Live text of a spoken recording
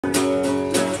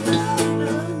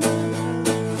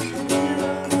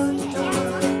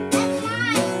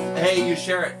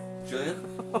share it, Julian.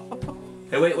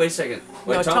 Hey, wait a second.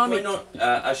 Wait, No, Tommy. No,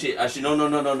 actually,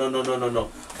 no.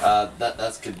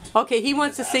 That's good. Okay, he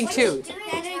wants to sing too.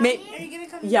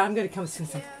 Yeah, I'm gonna come as soon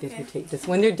as I videotape this.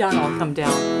 When they're done, I'll come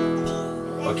down.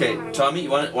 Okay, Tommy, you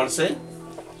want to sing?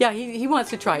 Yeah, he wants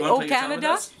to try. You wanna Oh play guitar with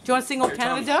Canada? us? Do you want to sing Oh Here,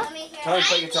 Canada? Tommy,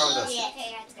 play guitar with us.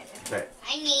 Okay.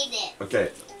 I need it.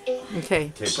 Okay.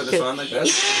 Okay. Okay, put this on like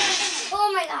this.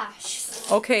 Oh my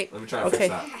gosh. Okay. Let me try to Okay. fix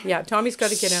that. Yeah, Tommy's got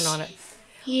to get in on it.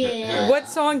 Yeah. What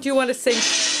song do you want to sing?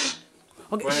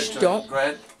 Okay, Go ahead, shh, Johnny. don't. Go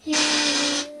ahead.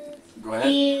 Go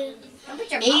ahead. Don't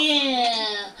put your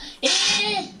mouth.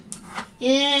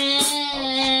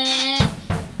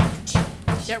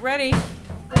 Get ready.